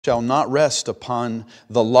shall not rest upon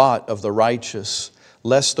the lot of the righteous,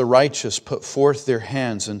 lest the righteous put forth their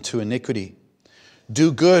hands unto iniquity.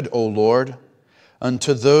 Do good, O Lord,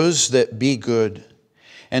 unto those that be good,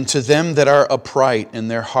 and to them that are upright in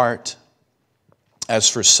their heart. As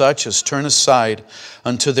for such as turn aside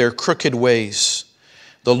unto their crooked ways,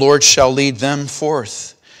 the Lord shall lead them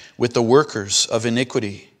forth with the workers of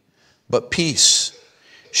iniquity, but peace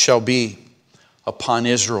shall be upon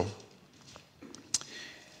Israel.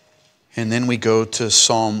 And then we go to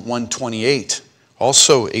Psalm 128,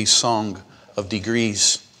 also a song of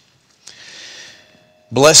degrees.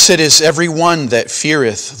 Blessed is every one that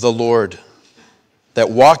feareth the Lord, that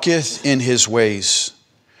walketh in his ways.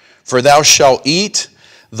 For thou shalt eat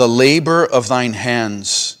the labor of thine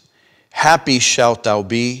hands. Happy shalt thou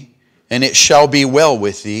be, and it shall be well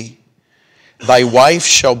with thee. Thy wife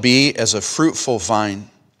shall be as a fruitful vine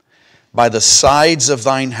by the sides of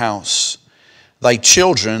thine house, thy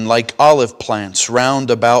children like olive plants round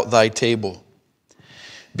about thy table.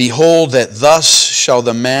 Behold, that thus shall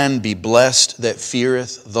the man be blessed that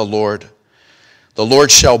feareth the Lord. The Lord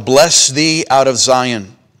shall bless thee out of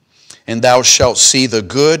Zion, and thou shalt see the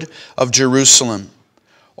good of Jerusalem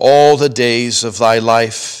all the days of thy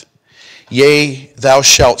life. Yea, thou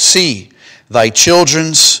shalt see thy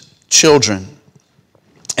children's children,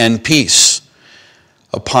 and peace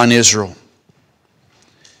upon Israel.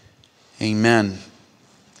 Amen.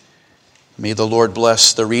 May the Lord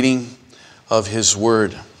bless the reading of His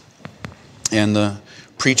Word and the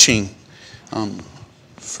preaching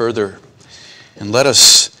further. And let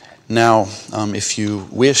us now, if you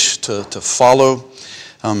wish to follow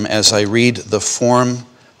as I read the form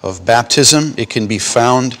of baptism, it can be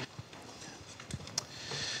found.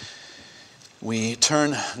 We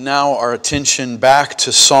turn now our attention back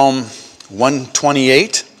to Psalm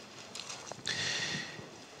 128.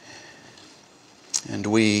 And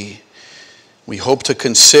we hope to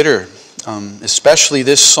consider especially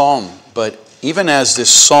this psalm, but even as this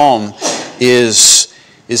psalm is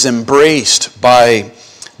embraced by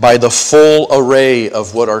the full array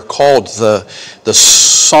of what are called the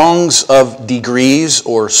songs of degrees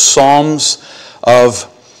or psalms of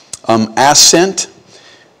ascent,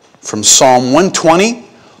 from Psalm 120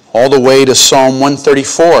 all the way to Psalm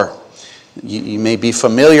 134. You may be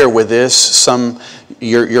familiar with this.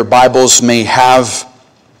 Your Bibles may have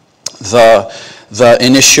the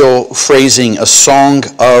initial phrasing, a song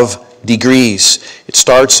of degrees. It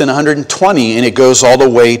starts in 120 and it goes all the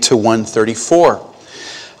way to 134.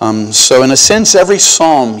 So in a sense, every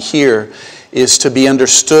psalm here is to be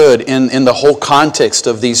understood in the whole context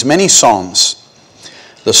of these many psalms.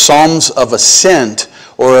 The psalms of ascent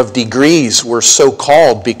or of degrees were so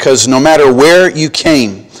called because no matter where you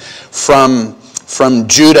came from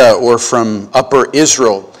Judah or from Upper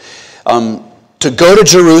Israel, to go to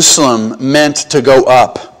Jerusalem meant to go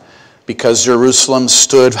up, because Jerusalem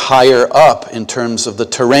stood higher up in terms of the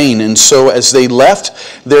terrain. And so as they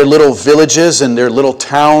left their little villages and their little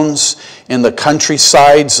towns in the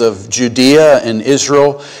countrysides of Judea and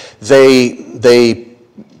Israel, they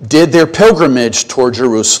did their pilgrimage toward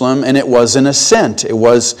Jerusalem, and it was an ascent. It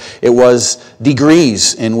was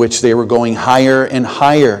degrees in which they were going higher and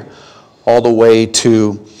higher, all the way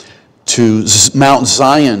to Mount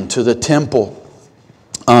Zion, to the temple.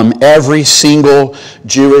 Every single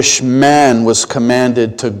Jewish man was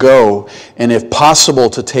commanded to go, and if possible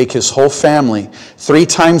to take his whole family 3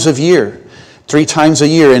 times a year,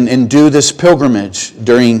 and do this pilgrimage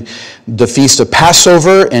during the Feast of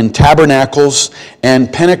Passover and Tabernacles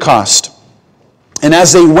and Pentecost. And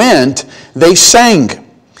as they went, they sang.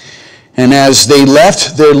 And as they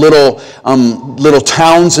left their little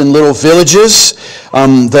towns and little villages,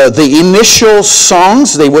 the initial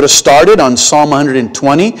songs, they would have started on Psalm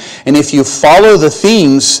 120. And if you follow the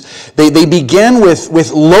themes, they begin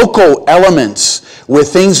with local elements,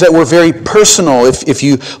 with things that were very personal. If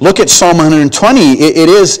you look at Psalm 120, it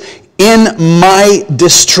is, "In my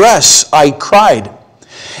distress I cried."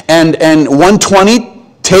 And 120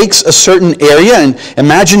 takes a certain area, and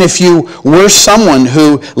imagine if you were someone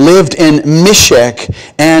who lived in Meshech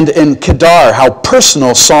and in Kedar, how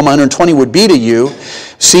personal Psalm 120 would be to you.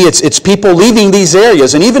 See, it's people leaving these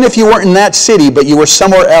areas, and even if you weren't in that city, but you were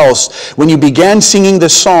somewhere else, when you began singing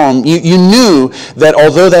this psalm, you knew that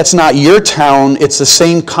although that's not your town, it's the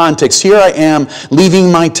same context. Here I am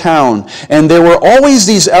leaving my town, and there were always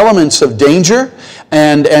these elements of danger.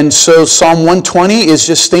 And so Psalm 120 is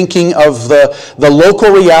just thinking of the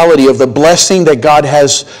local reality of the blessing that God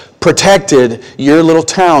has protected your little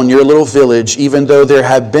town, your little village, even though there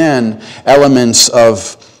have been elements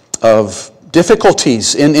of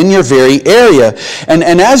difficulties in your very area. And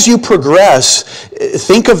as you progress,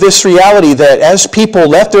 think of this reality that as people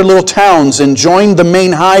left their little towns and joined the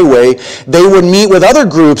main highway, they would meet with other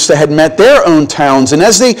groups that had met their own towns. And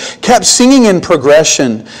as they kept singing in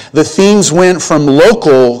progression, the themes went from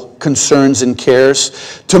local concerns and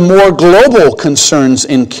cares to more global concerns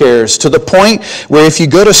and cares, to the point where if you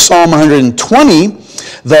go to Psalm 120,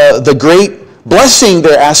 the great blessing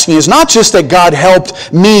they're asking is not just that God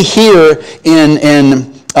helped me here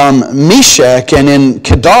in Meshach and in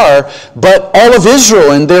Kedar, but all of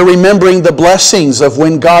Israel, and they're remembering the blessings of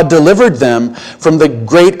when God delivered them from the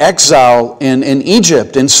great exile in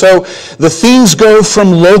Egypt. And so the themes go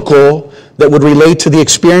from local, that would relate to the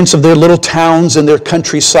experience of their little towns and their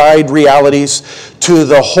countryside realities, to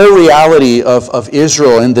the whole reality of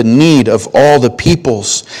Israel and the need of all the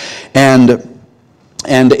peoples. And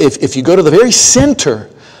if you go to the very center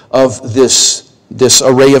of this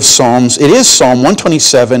array of Psalms, it is Psalm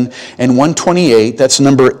 127 and 128. That's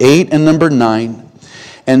number 8 and number 9.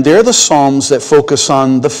 And they're the Psalms that focus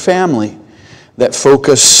on the family, that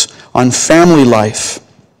focus on family life.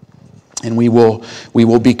 And we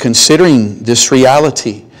will be considering this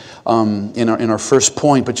reality in our first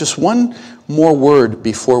point. But just one more word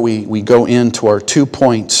before we go into our 2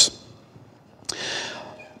 points.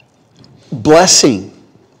 Blessing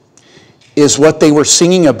is what they were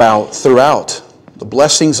singing about throughout. The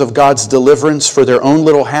blessings of God's deliverance for their own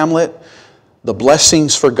little hamlet, the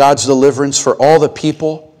blessings for God's deliverance for all the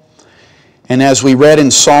people. And as we read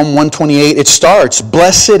in Psalm 128, it starts,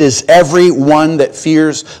 "Blessed is every one that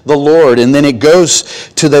fears the Lord." And then it goes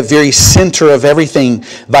to the very center of everything.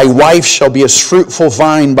 "Thy wife shall be as fruitful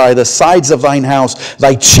vine by the sides of thine house,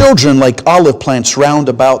 thy children like olive plants round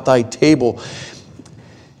about thy table."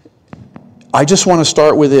 I just want to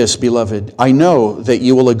start with this, beloved. I know that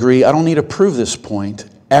you will agree, I don't need to prove this point.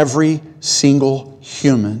 Every single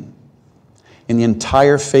human in the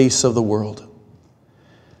entire face of the world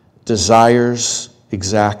desires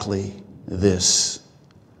exactly this: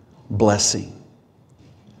 blessing.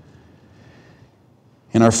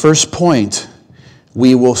 In our first point,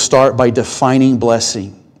 we will start by defining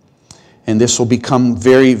blessing. And this will become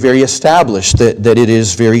very, very established that it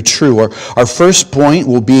is very true. Our first point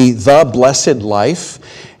will be the blessed life.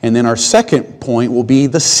 And then our second point will be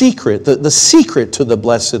the secret, the secret to the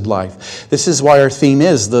blessed life. This is why our theme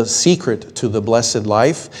is the secret to the blessed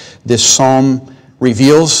life. This psalm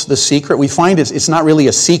reveals the secret. We find it's not really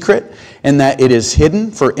a secret in that it is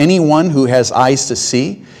hidden for anyone who has eyes to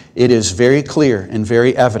see. It is very clear and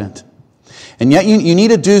very evident. And yet you need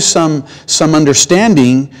to do some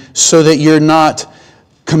understanding so that you're not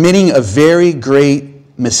committing a very great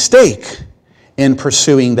mistake in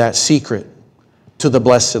pursuing that secret to the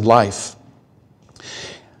blessed life.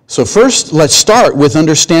 So first, let's start with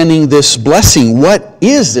understanding this blessing. What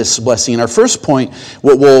is this blessing? In our first point,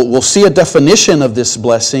 we'll see a definition of this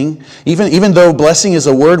blessing, even though blessing is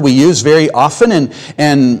a word we use very often,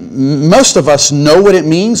 and most of us know what it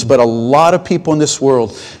means, but a lot of people in this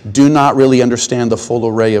world do not really understand the full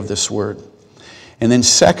array of this word. And then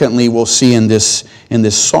secondly, we'll see in this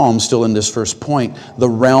psalm, still in this first point, the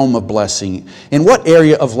realm of blessing. In what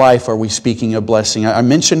area of life are we speaking of blessing? I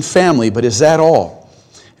mentioned family, but is that all?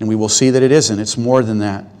 And we will see that it isn't. It's more than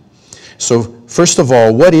that. So first of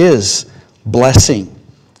all, what is blessing?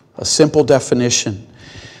 A simple definition.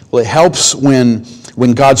 Well, it helps when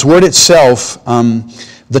God's Word itself,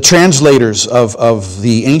 the translators of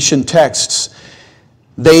the ancient texts,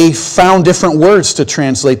 they found different words to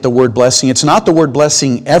translate the word blessing. It's not the word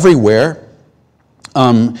blessing everywhere.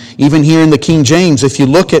 Even here in the King James, if you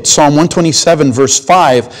look at Psalm 127, verse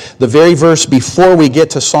 5, the very verse before we get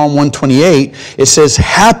to Psalm 128, it says,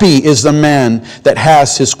 "Happy is the man that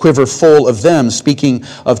has his quiver full of them," speaking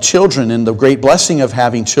of children and the great blessing of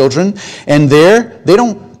having children. And there, they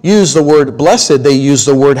don't use the word blessed, they use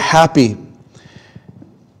the word happy.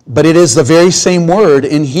 But it is the very same word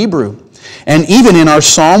in Hebrew. And even in our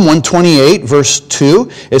Psalm 128, verse 2,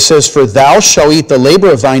 it says, "For thou shalt eat the labor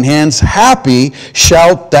of thine hands, happy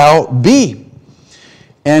shalt thou be."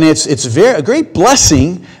 And it's a great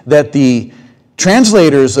blessing that the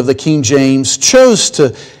translators of the King James chose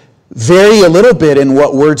to vary a little bit in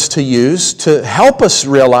what words to use to help us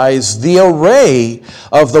realize the array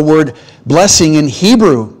of the word blessing in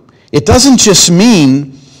Hebrew. It doesn't just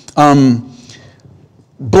mean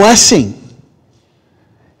blessing.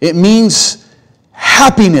 It means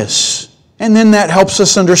happiness. And then that helps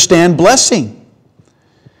us understand blessing.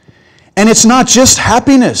 And it's not just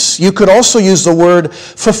happiness. You could also use the word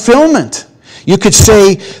fulfillment. You could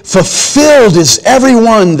say, fulfilled is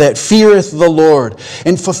everyone that feareth the Lord.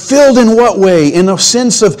 And fulfilled in what way? In a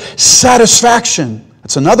sense of satisfaction.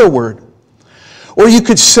 That's another word. Or you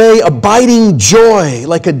could say abiding joy,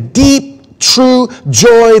 like a deep, true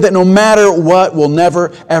joy that no matter what will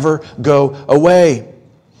never, ever go away.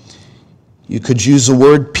 You could use the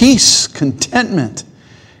word peace, contentment.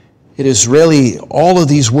 It is really all of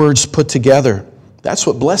these words put together. That's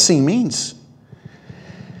what blessing means.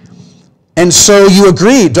 And so you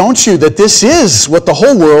agree, don't you, that this is what the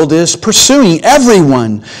whole world is pursuing.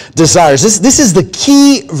 Everyone desires. This is the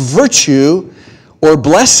key virtue or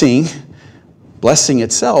blessing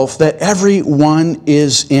itself, that everyone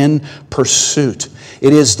is in pursuit.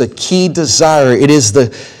 It is the key desire. It is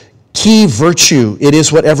the key virtue. It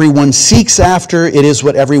is what everyone seeks after. It is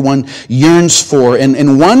what everyone yearns for.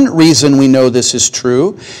 And one reason we know this is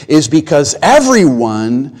true is because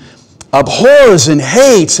everyone abhors and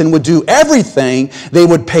hates and would do everything. They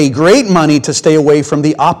would pay great money to stay away from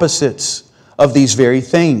the opposites of these very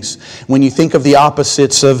things. When you think of the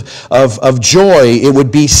opposites of joy, it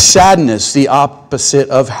would be sadness. The opposite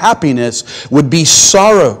of happiness would be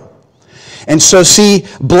sorrow. And so see,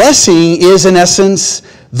 blessing is in essence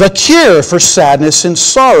the cure for sadness and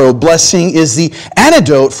sorrow. Blessing is the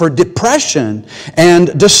antidote for depression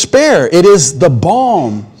and despair. It is the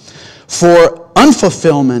balm for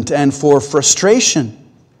unfulfillment and for frustration.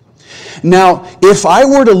 Now, if I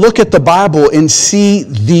were to look at the Bible and see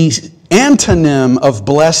the antonym of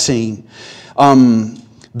blessing,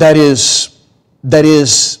 that is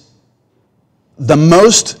the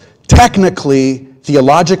most technically,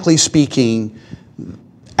 theologically speaking,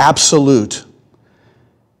 absolute.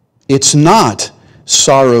 It's not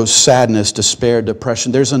sorrow, sadness, despair,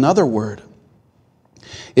 depression. There's another word.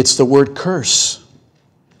 It's the word curse.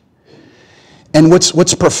 And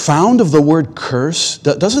what's profound of the word curse,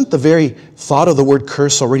 doesn't the very thought of the word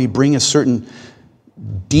curse already bring a certain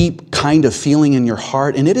deep kind of feeling in your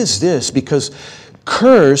heart? And it is this, because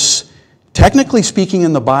curse, technically speaking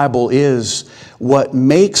in the Bible, is what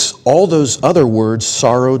makes all those other words,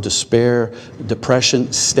 sorrow, despair,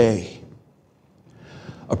 depression, stay.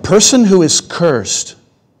 A person who is cursed,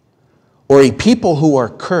 or a people who are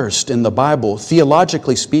cursed in the Bible,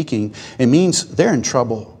 theologically speaking, it means they're in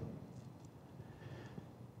trouble.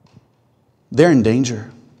 They're in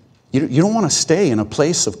danger. You don't want to stay in a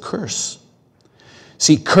place of curse.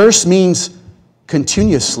 See, curse means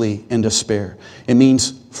continuously in despair. It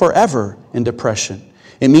means forever in depression.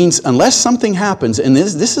 It means unless something happens, and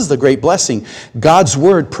this is the great blessing, God's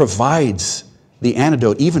Word provides the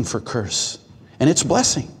antidote even for curse. And it's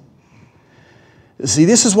blessing. See,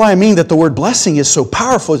 this is why I mean that the word blessing is so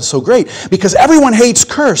powerful and so great, because everyone hates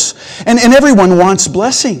curse, and everyone wants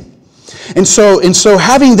blessing. And so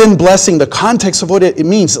having then blessing, the context of what it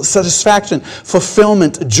means, satisfaction,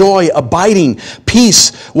 fulfillment, joy, abiding,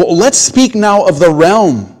 peace. Well, let's speak now of the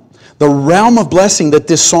realm of blessing that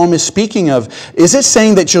this psalm is speaking of. Is it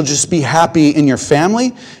saying that you'll just be happy in your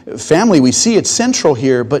family? Family, we see it's central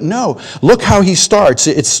here, but no. Look how he starts.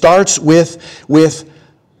 It starts with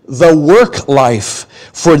the work life.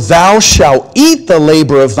 For thou shalt eat the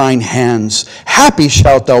labor of thine hands. Happy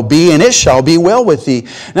shalt thou be, and it shall be well with thee.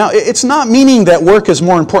 Now, it's not meaning that work is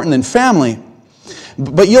more important than family.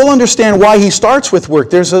 But you'll understand why he starts with work.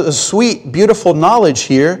 There's a sweet, beautiful knowledge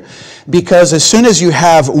here. Because as soon as you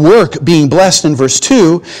have work being blessed in verse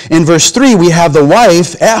 2, in verse 3 we have the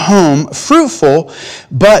wife at home, fruitful,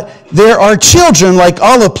 but there are children like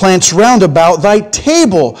olive plants round about thy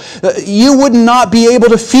table. You would not be able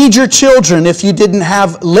to feed your children if you didn't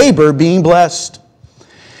have labor being blessed.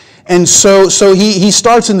 And so he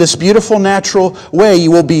starts in this beautiful, natural way. You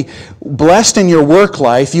will be blessed in your work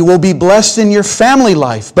life. You will be blessed in your family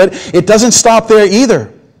life. But it doesn't stop there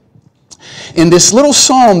either. In this little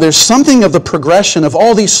psalm, there's something of the progression of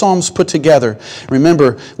all these psalms put together.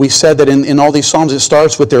 Remember, we said that in all these psalms it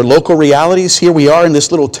starts with their local realities. Here we are in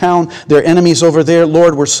this little town. There are enemies over there.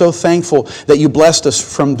 Lord, we're so thankful that you blessed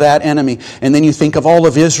us from that enemy. And then you think of all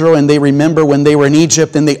of Israel, and they remember when they were in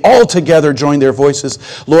Egypt, and they all together joined their voices.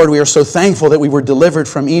 Lord, we are so thankful that we were delivered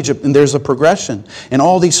from Egypt. And there's a progression. In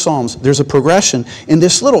all these psalms, there's a progression. In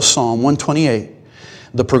this little psalm, 128,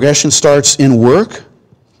 the progression starts in work.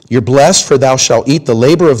 You're blessed, for thou shalt eat the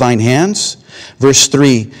labor of thine hands. Verse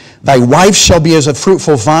 3, thy wife shall be as a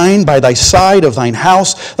fruitful vine by thy side of thine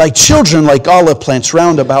house, thy children like olive plants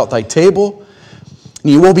round about thy table.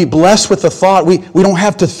 And you will be blessed with the thought. We don't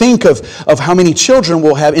have to think of how many children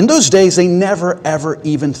we'll have. In those days, they never, ever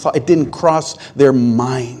even thought. It didn't cross their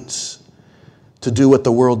minds to do what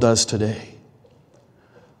the world does today,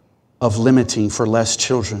 of limiting for less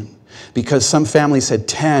children. because some families had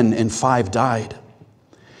 10 and 5 died.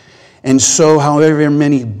 And so however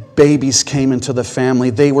many babies came into the family,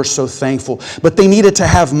 they were so thankful. But they needed to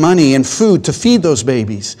have money and food to feed those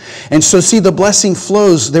babies. And so see, the blessing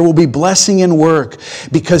flows. There will be blessing in work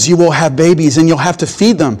because you will have babies and you'll have to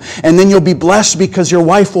feed them. And then you'll be blessed because your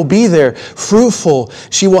wife will be there, fruitful.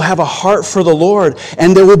 She will have a heart for the Lord.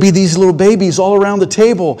 And there will be these little babies all around the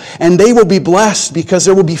table. And they will be blessed because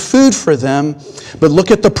there will be food for them. But look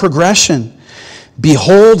at the progression.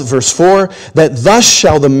 Behold, verse 4, that thus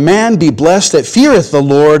shall the man be blessed that feareth the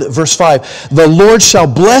Lord. Verse 5, the Lord shall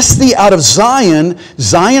bless thee out of Zion.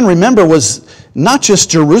 Zion, remember, was not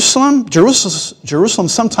just Jerusalem. Jerusalem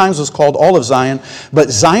sometimes was called all of Zion,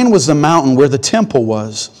 but Zion was the mountain where the temple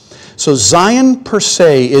was. So Zion per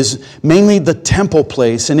se is mainly the temple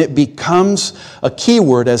place, and it becomes a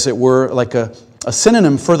keyword, as it were, like a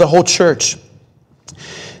synonym for the whole church.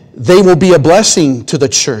 They will be a blessing to the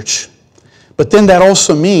church. But then that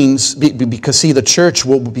also means, because see, the church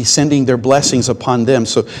will be sending their blessings upon them.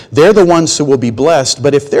 So they're the ones who will be blessed.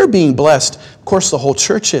 But if they're being blessed, of course the whole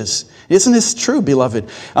church is. Isn't this true, beloved?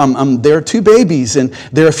 There are 2 babies, and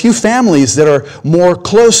there are a few families that are more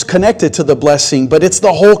close connected to the blessing. But it's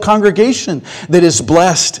the whole congregation that is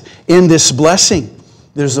blessed in this blessing.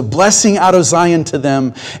 There's a blessing out of Zion to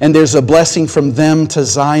them, and there's a blessing from them to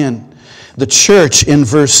Zion. The church in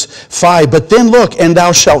verse 5. But then look, and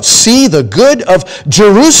thou shalt see the good of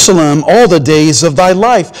Jerusalem all the days of thy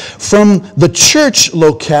life. From the church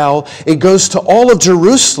locale, it goes to all of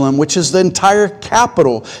Jerusalem, which is the entire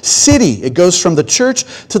capital city. It goes from the church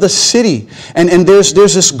to the city. And there's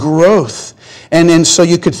this growth. And so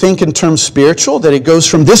you could think in terms spiritual, that it goes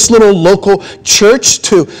from this little local church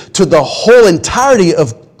to the whole entirety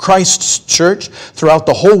of Christ's church throughout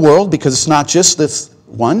the whole world, because it's not just this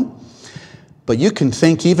one. But you can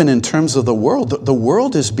think even in terms of the world. The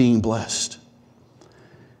world is being blessed.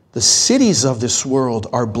 The cities of this world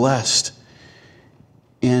are blessed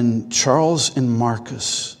in Charles and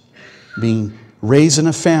Marcus being raised in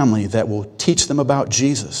a family that will teach them about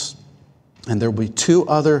Jesus. And there will be 2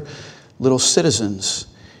 other little citizens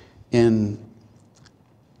in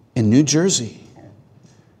New Jersey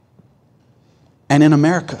and in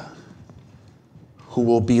America who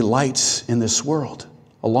will be lights in this world,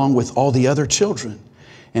 along with all the other children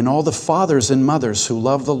and all the fathers and mothers who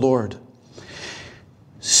love the Lord.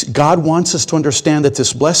 God wants us to understand that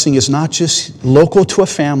this blessing is not just local to a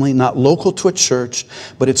family, not local to a church,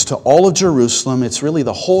 but it's to all of Jerusalem. It's really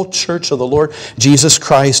the whole church of the Lord Jesus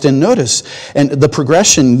Christ. And notice, and the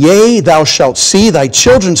progression, yea, thou shalt see thy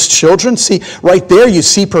children's children. See, right there you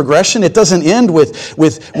see progression. It doesn't end with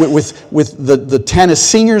the Tanis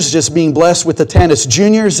seniors just being blessed with the Tanis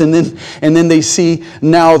juniors, and then they see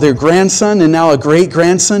now their grandson and now a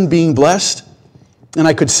great-grandson being blessed. And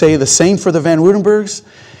I could say the same for the Van Woudenbergs.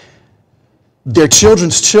 Their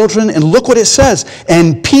children's children. And look what it says.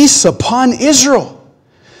 And peace upon Israel.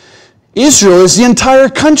 Israel is the entire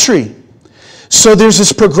country. So there's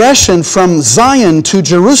this progression from Zion to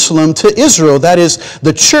Jerusalem to Israel. That is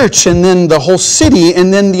the church, and then the whole city,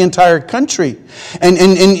 and then the entire country.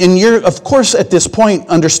 And you're, of course, at this point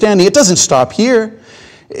understanding it doesn't stop here.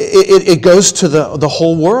 It goes to the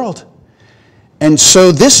whole world. And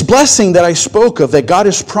so this blessing that I spoke of, that God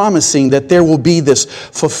is promising, that there will be this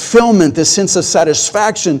fulfillment, this sense of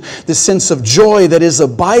satisfaction, this sense of joy that is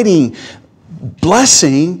abiding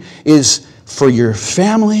blessing, is for your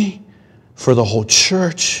family, for the whole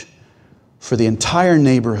church, for the entire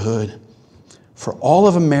neighborhood, for all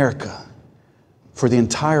of America, for the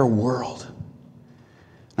entire world.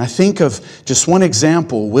 And I think of just one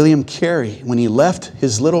example, William Carey, when he left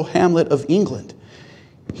his little hamlet of England.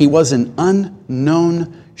 He was an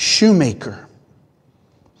unknown shoemaker.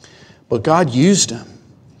 But God used him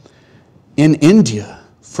in India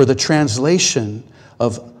for the translation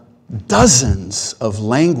of dozens of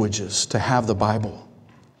languages to have the Bible.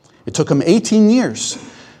 It took him 18 years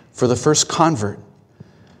for the first convert.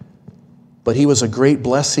 But he was a great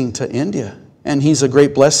blessing to India. And he's a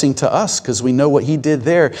great blessing to us because we know what he did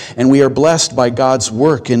there. And we are blessed by God's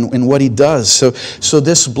work in what he does. So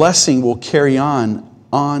this blessing will carry on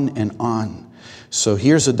and on. So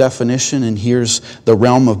here's a definition, and here's the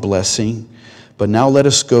realm of blessing. But now let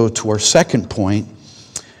us go to our second point.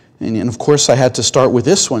 And of course I had to start with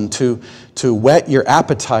this one to whet your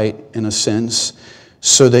appetite in a sense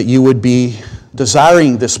so that you would be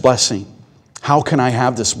desiring this blessing. How can I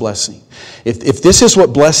have this blessing? If this is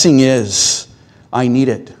what blessing is, I need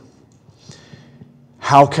it.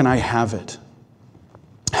 How can I have it?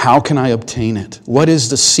 How can I obtain it? What is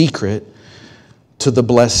the secret to the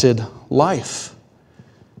blessed life?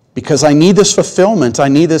 because I need this fulfillment, I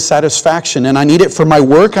need this satisfaction, and I need it for my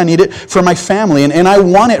work, I need it for my family, and I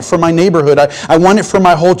want it for my neighborhood, I want it for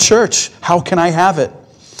my whole church. How can I have it?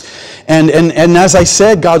 And as I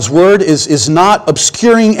said, God's Word is not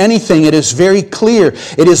obscuring anything. It is very clear.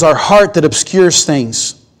 It is our heart that obscures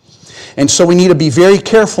things. And so we need to be very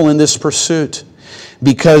careful in this pursuit,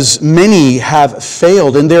 because many have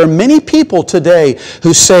failed. And there are many people today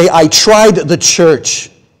who say, I tried the church.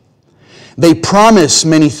 They promise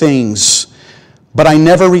many things, but I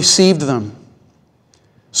never received them,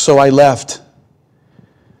 so I left.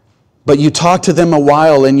 But you talk to them a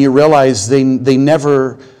while and you realize they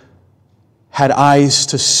never had eyes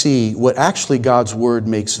to see what actually God's Word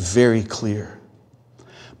makes very clear.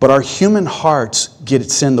 But our human hearts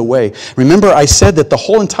gets in the way. Remember, I said that the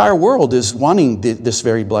whole entire world is wanting this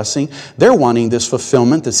very blessing. They're wanting this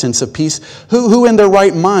fulfillment, the sense of peace. Who in their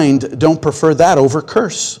right mind don't prefer that over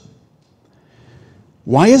curse?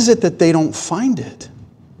 Why is it that they don't find it?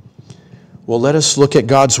 Well, let us look at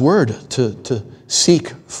God's Word to seek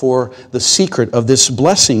for the secret of this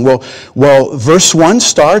blessing. Well, verse 1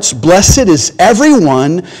 starts, blessed is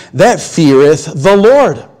everyone that feareth the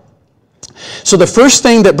Lord. So the first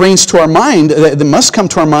thing that brings to our mind, that must come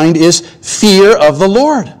to our mind, is fear of the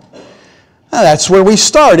Lord. That's where we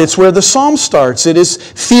start. It's where the psalm starts. It is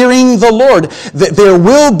fearing the Lord. There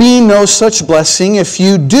will be no such blessing if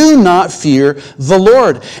you do not fear the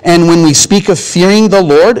Lord. And when we speak of fearing the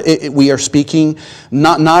Lord, we are speaking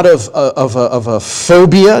not of a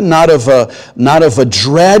phobia, not of a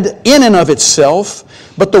dread in and of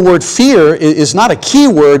itself. But the word fear is not a key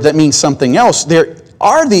word that means something else. There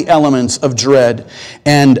are the elements of dread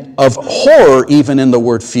and of horror even in the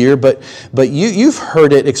word fear, but you've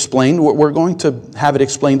heard it explained. We're going to have it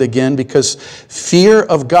explained again, because fear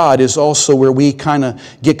of God is also where we kind of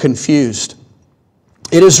get confused.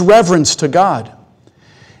 It is reverence to God.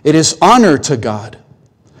 It is honor to God.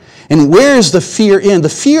 And where is the fear in? The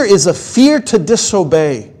fear is a fear to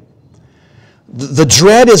disobey. The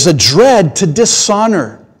dread is a dread to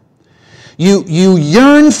dishonor. You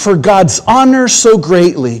yearn for God's honor so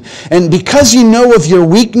greatly. And because you know of your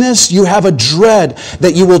weakness, you have a dread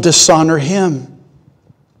that you will dishonor Him.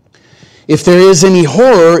 If there is any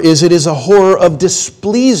horror, it is a horror of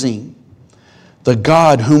displeasing the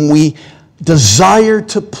God whom we desire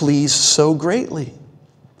to please so greatly.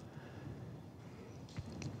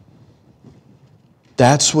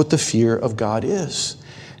 That's what the fear of God is.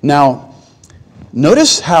 Now,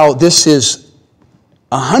 notice how this is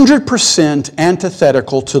 100%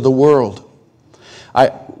 antithetical to the world.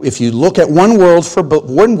 If you look at one word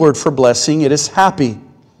for blessing, it is happy.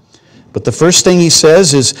 But the first thing he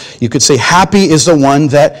says is, you could say, happy is the one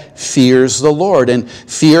that fears the Lord. And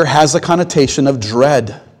fear has a connotation of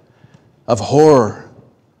dread, of horror.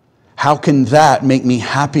 How can that make me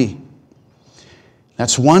happy?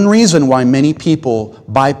 That's one reason why many people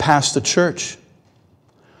bypass the church.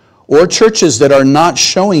 Or churches that are not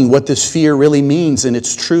showing what this fear really means in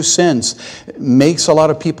its true sense. It makes a lot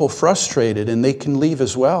of people frustrated, and they can leave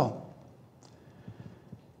as well.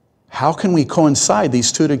 How can we coincide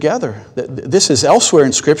these two together? This is elsewhere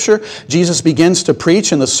in Scripture. Jesus begins to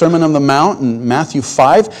preach in the Sermon on the Mount in Matthew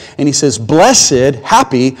 5, and He says, blessed,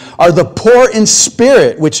 happy, are the poor in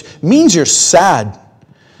spirit, which means you're sad.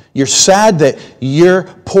 You're sad that you're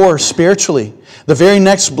poor spiritually. The very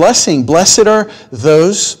next blessing, blessed are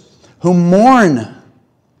those who mourn.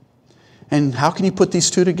 And how can you put these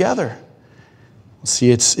two together? See,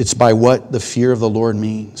 it's by what the fear of the Lord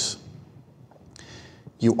means.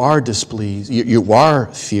 You are displeased, you are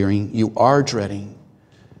fearing, you are dreading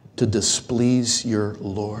to displease your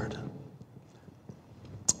Lord.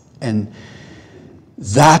 And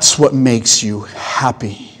that's what makes you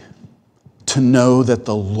happy, to know that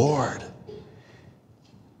the Lord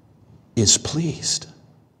is pleased.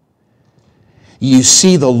 You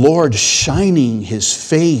see the Lord shining His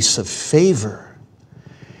face of favor,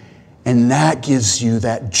 and that gives you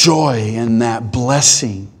that joy and that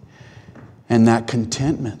blessing and that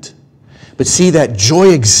contentment. But see, that joy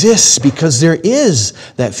exists because there is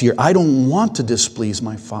that fear. I don't want to displease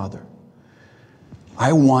my Father.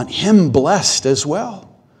 I want Him blessed as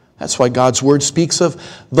well. That's why God's Word speaks of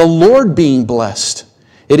the Lord being blessed.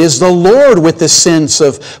 It is the Lord with the sense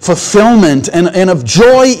of fulfillment and of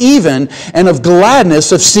joy even, and of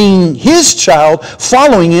gladness of seeing His child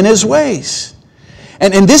following in His ways.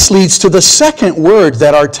 And this leads to the second word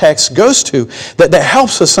that our text goes to, that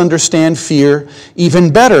helps us understand fear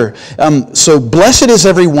even better. So blessed is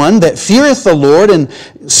everyone that feareth the Lord, and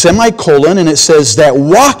semicolon, and it says that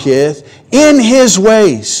walketh in His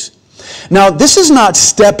ways. Now, this is not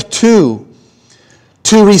step 2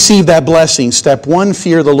 to receive that blessing. Step 1,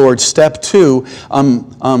 fear the Lord. Step 2,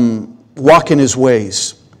 walk in His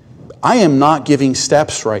ways. I am not giving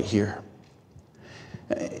steps right here.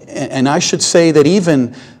 And I should say that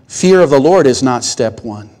even fear of the Lord is not step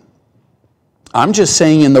 1. I'm just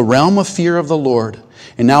saying in the realm of fear of the Lord,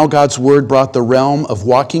 and now God's Word brought the realm of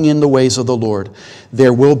walking in the ways of the Lord,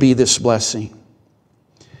 there will be this blessing.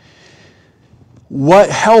 What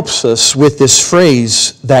helps us with this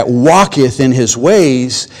phrase, that walketh in His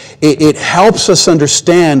ways, it helps us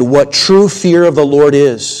understand what true fear of the Lord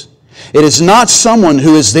is. It is not someone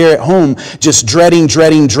who is there at home just dreading.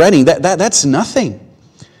 That's nothing.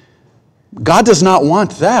 God does not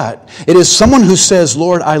want that. It is someone who says,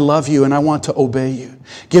 Lord, I love you and I want to obey you.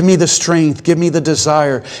 Give me the strength. Give me the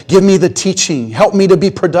desire. Give me the teaching. Help me to be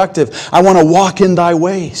productive. I want to walk in thy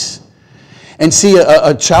ways. And see,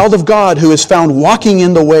 a child of God who is found walking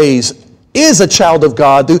in the ways is a child of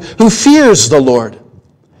God who fears the Lord.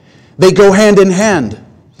 They go hand in hand.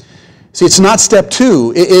 See, it's not step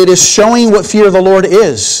 2. It is showing what fear of the Lord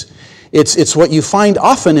is. It's what you find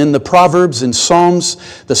often in the Proverbs and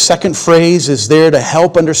Psalms. The second phrase is there to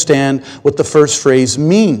help understand what the first phrase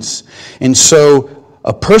means. And so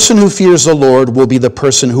a person who fears the Lord will be the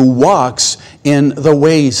person who walks in the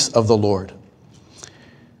ways of the Lord.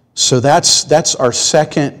 So that's our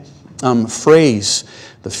second phrase,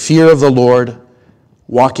 the fear of the Lord,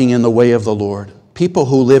 walking in the way of the Lord. People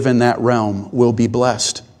who live in that realm will be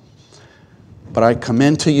blessed. But I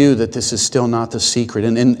commend to you that this is still not the secret.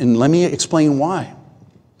 And let me explain why.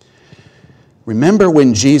 Remember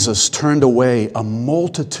when Jesus turned away a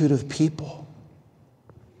multitude of people.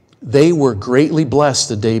 They were greatly blessed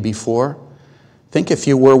the day before. Think if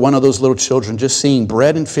you were one of those little children just seeing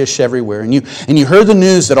bread and fish everywhere. And you heard the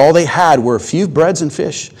news that all they had were a few breads and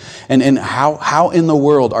fish. And how in the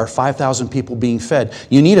world are 5,000 people being fed?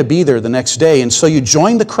 You need to be there the next day. And so you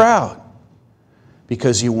join the crowd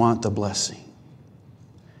because you want the blessing.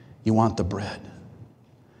 You want the bread.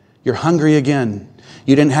 You're hungry again.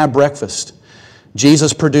 You didn't have breakfast.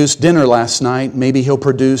 Jesus produced dinner last night. Maybe He'll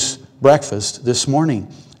produce breakfast this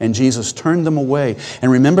morning. And Jesus turned them away.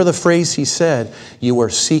 And remember the phrase He said, you are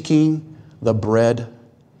seeking the bread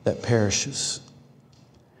that perishes.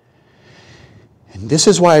 And this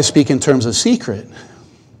is why I speak in terms of secret.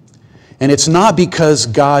 And it's not because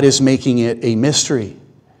God is making it a mystery.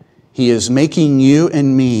 He is making you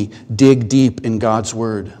and me dig deep in God's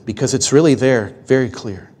Word because it's really there, very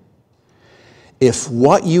clear. If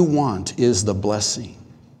what you want is the blessing,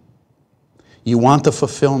 you want the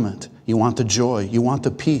fulfillment, you want the joy, you want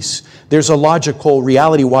the peace, there's a logical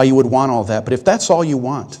reality why you would want all that. But if that's all you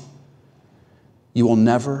want, you will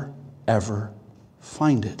never, ever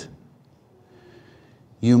find it.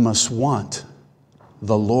 You must want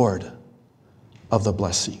the Lord of the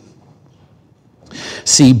blessing.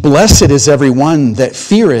 See, blessed is everyone that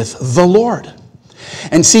feareth the Lord.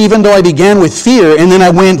 And see, even though I began with fear and then I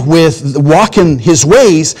went with walk in His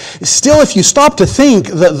ways, still if you stop to think,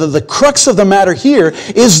 the crux of the matter here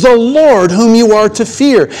is the Lord whom you are to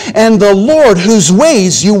fear and the Lord whose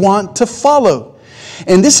ways you want to follow.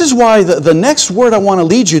 And this is why the next word I want to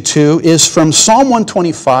lead you to is from Psalm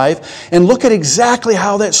 125, and look at exactly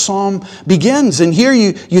how that psalm begins. And here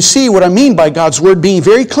you see what I mean by God's word being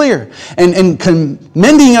very clear and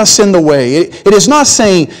commending us in the way. It is not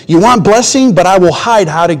saying, you want blessing, but I will hide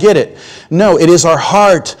how to get it. No, it is our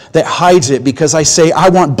heart that hides it because I say, I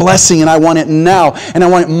want blessing and I want it now, and I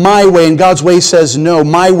want it my way. And God's way says, no,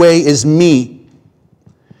 my way is me.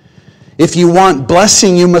 If you want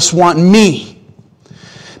blessing, you must want me.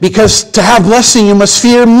 Because to have blessing, you must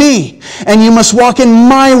fear me, and you must walk in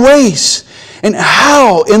my ways. And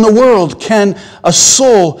how in the world can a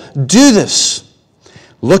soul do this?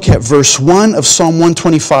 Look at verse 1 of Psalm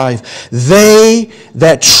 125. They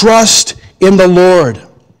that trust in the Lord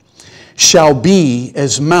shall be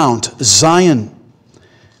as Mount Zion,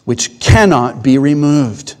 which cannot be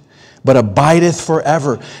removed, but abideth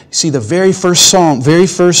forever. See, the very first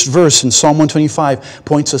verse in Psalm 125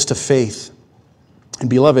 points us to faith. And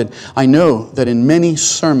beloved, I know that in many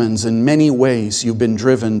sermons, in many ways, you've been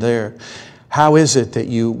driven there. How is it that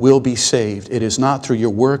you will be saved? It is not through your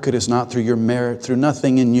work. It is not through your merit, through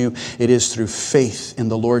nothing in you. It is through faith in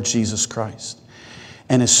the Lord Jesus Christ.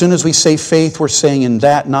 And as soon as we say faith, we're saying in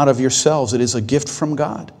that, not of yourselves. It is a gift from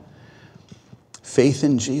God. Faith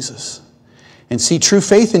in Jesus. And see, true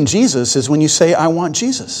faith in Jesus is when you say, I want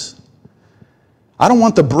Jesus. I don't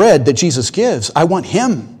want the bread that Jesus gives. I want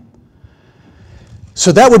Him.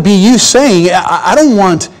 So that would be you saying, I don't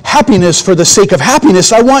want happiness for the sake of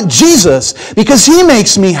happiness. I want Jesus because He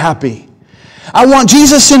makes me happy. I want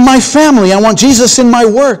Jesus in my family. I want Jesus in my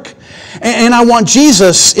work. And I want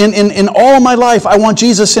Jesus in all my life. I want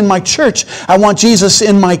Jesus in my church. I want Jesus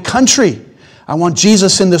in my country. I want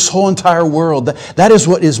Jesus in this whole entire world. That is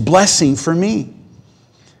what is blessing for me.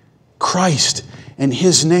 Christ and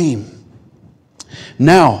His name.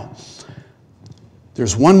 Now,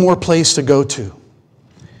 there's one more place to go to.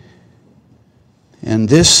 And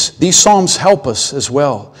these Psalms help us as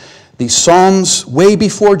well. These Psalms, way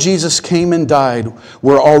before Jesus came and died,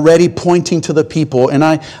 were already pointing to the people. And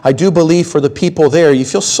I do believe for the people there, you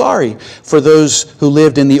feel sorry for those who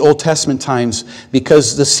lived in the Old Testament times,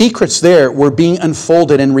 because the secrets there were being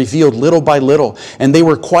unfolded and revealed little by little. And they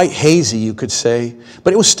were quite hazy, you could say.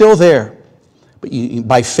 But it was still there. But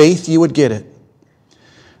by faith, you would get it.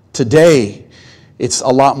 Today, it's a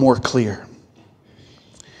lot more clear.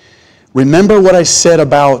 Remember what I said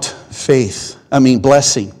about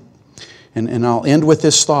blessing. And I'll end with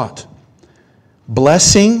this thought.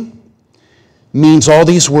 Blessing means all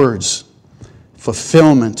these words: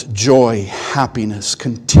 fulfillment, joy, happiness,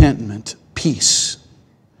 contentment, peace.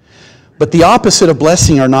 But the opposite of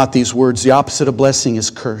blessing are not these words. The opposite of blessing is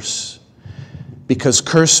curse. Because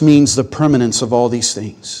curse means the permanence of all these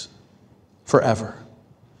things forever.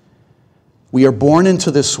 We are born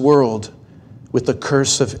into this world with the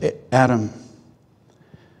curse of Adam.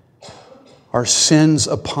 Our sins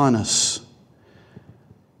upon us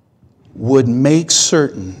would make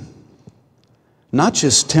certain not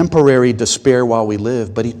just temporary despair while we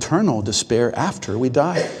live, but eternal despair after we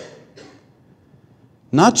die.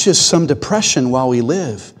 Not just some depression while we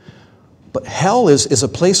live, but hell is a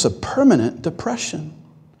place of permanent depression.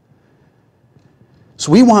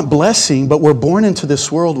 So we want blessing, but we're born into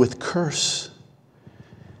this world with curse.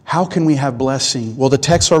 How can we have blessing? Well, the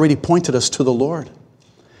text already pointed us to the Lord.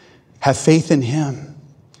 Have faith in Him.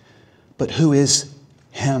 But who is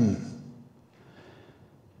Him?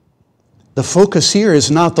 The focus here is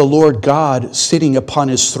not the Lord God sitting upon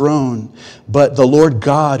His throne, but the Lord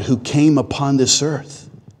God who came upon this earth.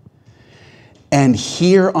 And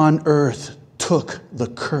here on earth took the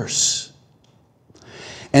curse.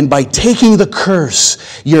 And by taking the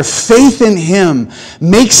curse, your faith in Him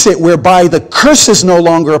makes it whereby the curse is no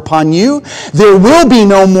longer upon you. There will be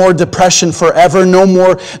no more depression forever, no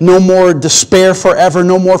more despair forever,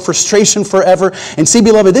 no more frustration forever. And see,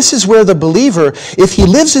 beloved, this is where the believer, if he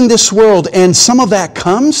lives in this world and some of that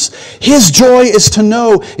comes, his joy is to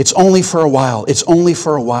know it's only for a while. It's only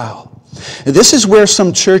for a while. This is where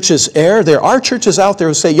some churches err. There are churches out there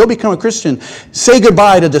who say, you'll become a Christian. Say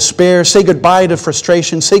goodbye to despair. Say goodbye to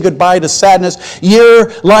frustration. Say goodbye to sadness.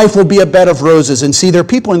 Your life will be a bed of roses. And see, there are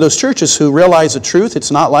people in those churches who realize the truth.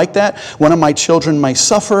 It's not like that. One of my children might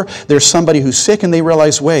suffer. There's somebody who's sick and they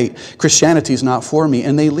realize, wait, Christianity is not for me.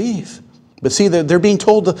 And they leave. But see, they're being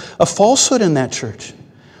told a falsehood in that church.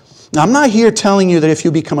 Now, I'm not here telling you that if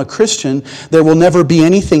you become a Christian, there will never be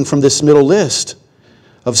anything from this middle list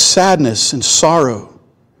of sadness and sorrow.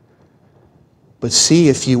 But see,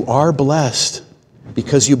 if you are blessed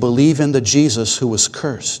because you believe in the Jesus who was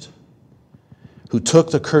cursed, who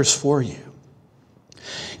took the curse for you,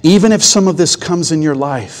 even if some of this comes in your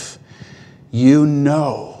life, you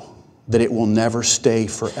know that it will never stay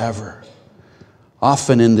forever.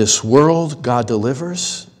 Often in this world, God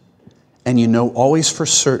delivers, and you know always for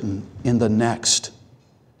certain in the next,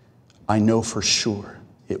 I know for sure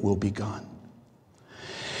it will be gone.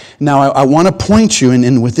 Now, I want to point you,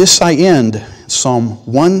 and with this I end, Psalm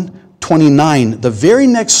 129, the very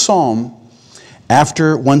next psalm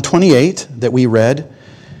after 128 that we read,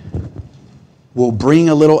 will bring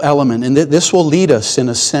a little element. And this will lead us, in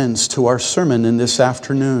a sense, to our sermon in this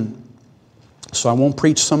afternoon. So I won't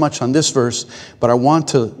preach so much on this verse, but I want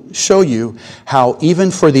to show you how even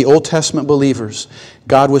for the Old Testament believers,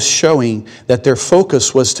 God was showing that their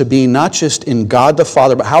focus was to be not just in God the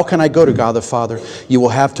Father, but how can I go to God the Father? You will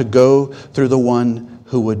have to go through the one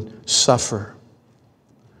who would suffer.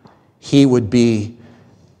 He would be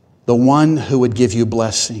the one who would give you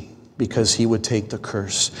blessing because He would take the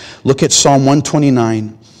curse. Look at Psalm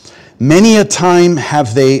 129. Many a time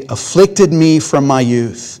have they afflicted me from my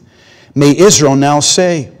youth. May Israel now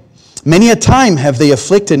say, many a time have they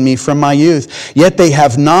afflicted me from my youth, yet they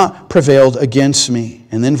have not prevailed against me.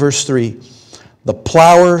 And then verse 3, the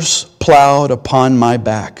plowers plowed upon my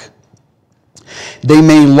back. They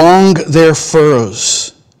may long their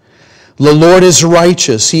furrows. The Lord is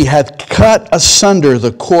righteous. He hath cut asunder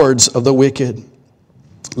the cords of the wicked.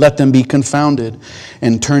 Let them be confounded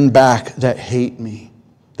and turn back that hate me,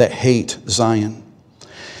 that hate Zion.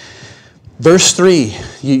 Verse 3,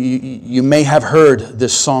 you may have heard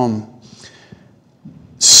this psalm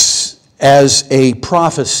as a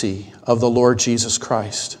prophecy of the Lord Jesus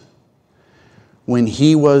Christ. when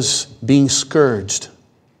he was being scourged,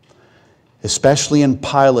 especially in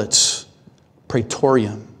Pilate's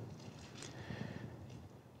praetorium,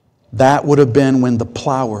 that would have been when the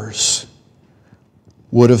plowers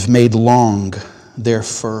would have made long their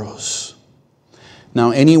furrows.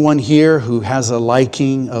 Now, anyone here who has a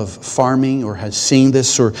liking of farming or has seen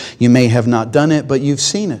this, or you may have not done it, but you've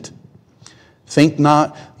seen it. Think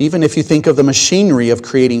not, even if you think of the machinery of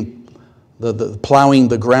creating, the plowing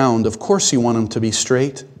the ground, of course you want them to be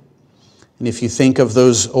straight. And if you think of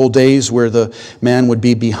those old days where the man would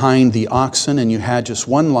be behind the oxen and you had just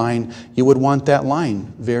one line, you would want that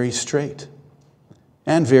line very straight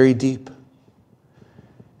and very deep.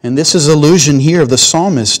 And this is allusion here of the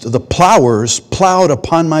psalmist. The plowers plowed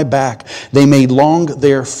upon my back. They made long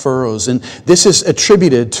their furrows. And this is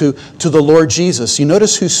attributed to the Lord Jesus. You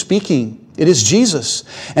notice who's speaking. It is Jesus.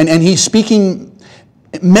 And he's speaking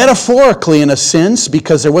metaphorically in a sense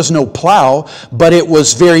because there was no plow, but it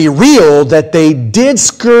was very real that they did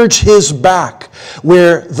scourge his back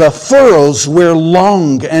where the furrows were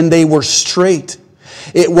long and they were straight.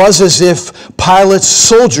 It was as if Pilate's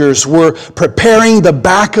soldiers were preparing the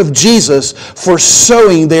back of Jesus for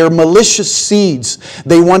sowing their malicious seeds.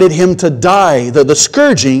 They wanted him to die. The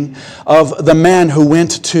scourging of the man who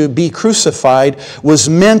went to be crucified was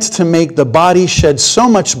meant to make the body shed so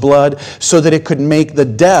much blood so that it could make the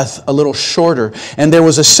death a little shorter. And there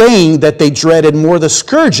was a saying that they dreaded more the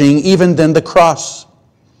scourging even than the cross.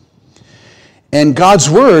 And God's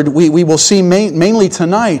Word, we will see mainly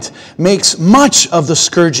tonight, makes much of the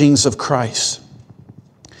scourgings of Christ.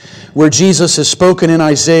 Where Jesus is spoken in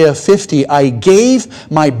Isaiah 50, I gave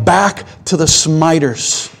my back to the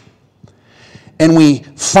smiters. And we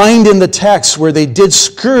find in the text where they did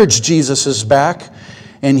scourge Jesus' back,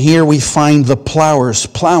 and here we find the plowers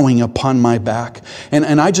plowing upon my back.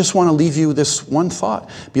 And I just want to leave you this one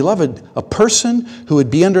thought. Beloved, a person who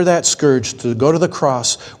would be under that scourge to go to the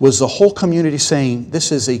cross was the whole community saying,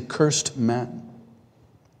 this is a cursed man.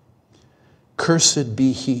 Cursed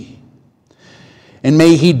be he. And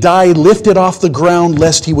may he die lifted off the ground,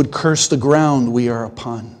 lest he would curse the ground we are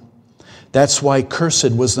upon. That's why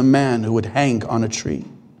cursed was the man who would hang on a tree.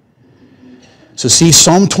 So see,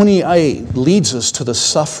 Psalm 28 leads us to the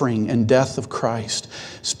suffering and death of Christ,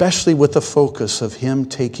 especially with the focus of him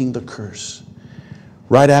taking the curse.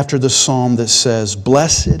 Right after the psalm that says,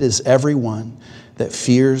 blessed is everyone that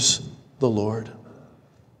fears the Lord.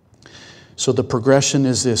 So the progression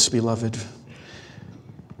is this, beloved.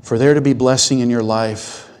 For there to be blessing in your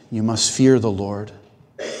life, you must fear the Lord.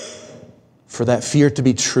 For that fear to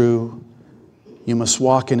be true, you must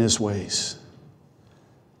walk in his ways.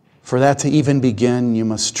 For that to even begin, you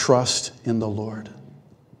must trust in the Lord.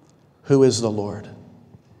 Who is the Lord?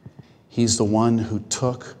 He's the one who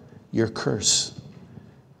took your curse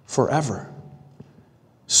forever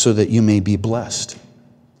so that you may be blessed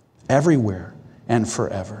everywhere and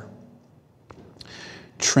forever.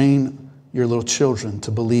 Train your little children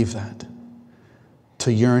to believe that,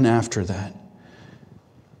 to yearn after that.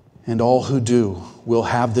 And all who do will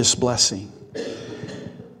have this blessing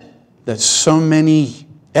that so many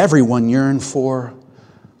everyone yearn for,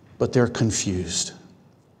 but they're confused.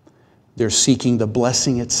 They're seeking the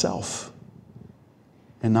blessing itself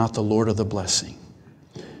and not the Lord of the blessing.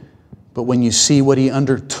 But when you see what he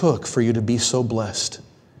undertook for you to be so blessed,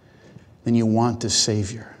 then you want a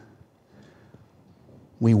Savior.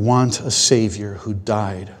 We want a Savior who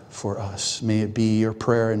died for us. May it be your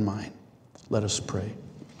prayer and mine. Let us pray.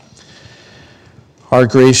 Our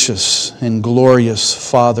gracious and glorious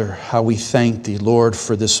Father, how we thank thee, Lord,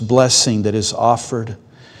 for this blessing that is offered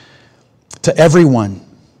to everyone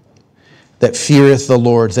that feareth the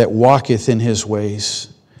Lord, that walketh in his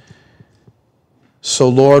ways. So,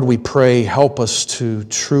 Lord, we pray, help us to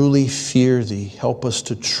truly fear thee. Help us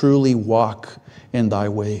to truly walk in thy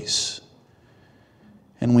ways.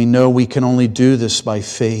 And we know we can only do this by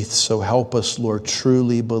faith, so help us, Lord,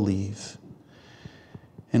 truly believe.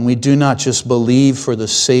 And we do not just believe for the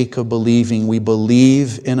sake of believing. We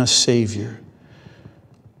believe in a Savior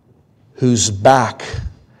whose back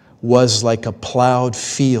was like a plowed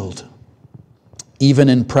field, even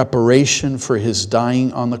in preparation for his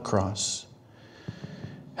dying on the cross.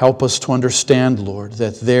 Help us to understand, Lord,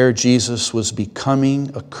 that there Jesus was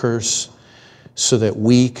becoming a curse so that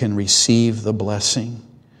we can receive the blessing.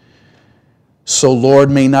 So, Lord,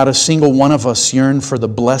 may not a single one of us yearn for the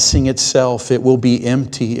blessing itself. It will be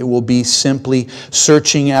empty. It will be simply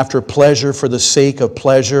searching after pleasure for the sake of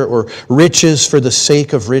pleasure or riches for the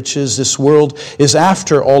sake of riches. This world is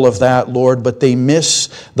after all of that, Lord, but they miss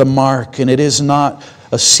the mark. And it is not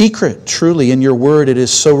a secret, truly. In your word, it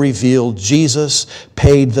is so revealed. Jesus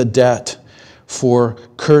paid the debt for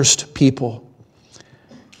cursed people.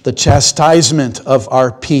 The chastisement of our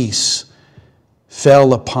peace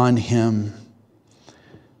fell upon him.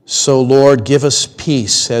 So, Lord, give us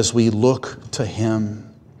peace as we look to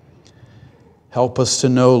him. Help us to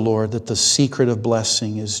know, Lord, that the secret of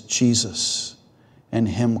blessing is Jesus and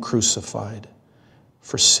him crucified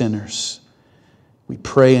for sinners. We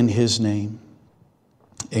pray in his name.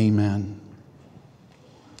 Amen.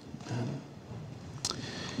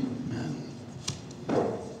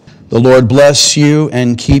 The Lord bless you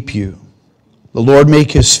and keep you. The Lord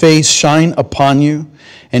make his face shine upon you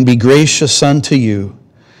and be gracious unto you.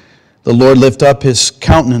 The Lord lift up his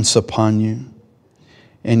countenance upon you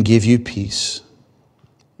and give you peace.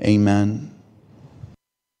 Amen.